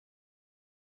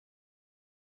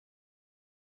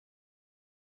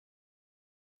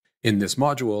In this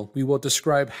module, we will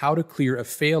describe how to clear a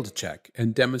failed check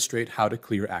and demonstrate how to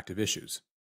clear active issues.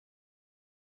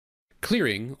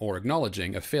 Clearing or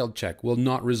acknowledging a failed check will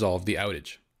not resolve the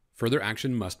outage. Further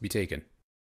action must be taken.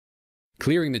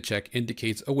 Clearing the check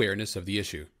indicates awareness of the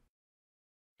issue.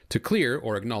 To clear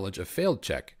or acknowledge a failed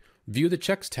check, view the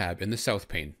Checks tab in the South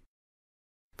pane.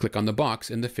 Click on the box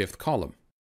in the fifth column.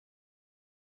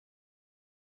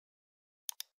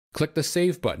 Click the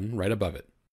Save button right above it.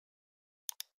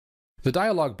 The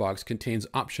dialog box contains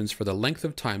options for the length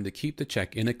of time to keep the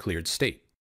check in a cleared state.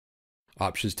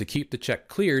 Options to keep the check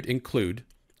cleared include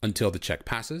until the check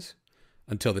passes,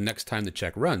 until the next time the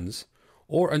check runs,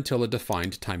 or until a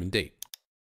defined time and date.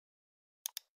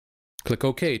 Click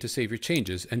OK to save your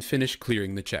changes and finish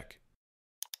clearing the check.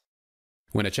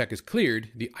 When a check is cleared,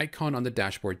 the icon on the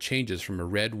dashboard changes from a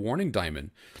red warning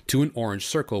diamond to an orange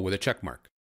circle with a check mark.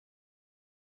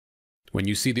 When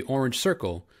you see the orange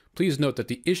circle, please note that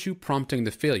the issue prompting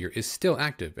the failure is still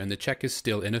active and the check is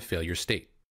still in a failure state.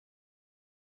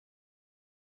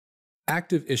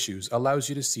 Active Issues allows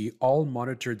you to see all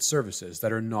monitored services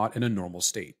that are not in a normal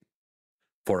state.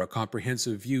 For a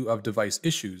comprehensive view of device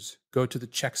issues, go to the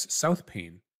Checks South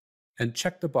pane and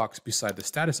check the box beside the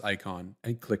status icon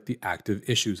and click the Active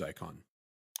Issues icon.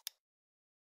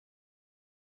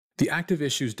 The Active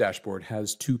Issues dashboard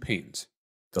has two panes.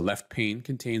 The left pane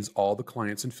contains all the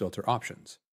clients and filter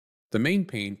options. The main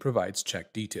pane provides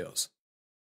check details.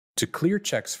 To clear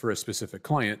checks for a specific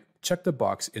client, check the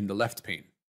box in the left pane.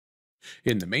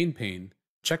 In the main pane,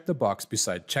 check the box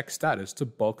beside Check Status to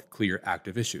bulk clear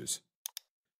active issues.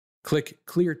 Click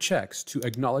Clear Checks to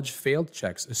acknowledge failed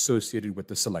checks associated with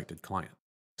the selected client.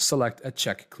 Select a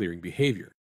check clearing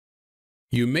behavior.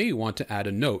 You may want to add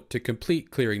a note to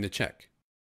complete clearing the check.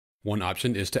 One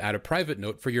option is to add a private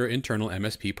note for your internal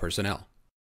MSP personnel.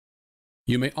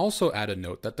 You may also add a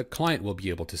note that the client will be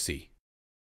able to see.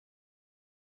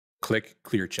 Click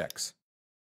Clear Checks.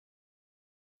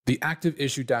 The Active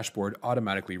Issue dashboard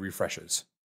automatically refreshes.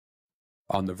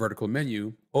 On the vertical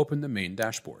menu, open the main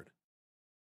dashboard.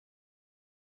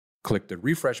 Click the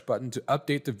Refresh button to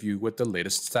update the view with the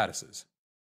latest statuses.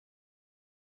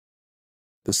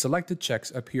 The selected checks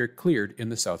appear cleared in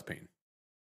the South pane.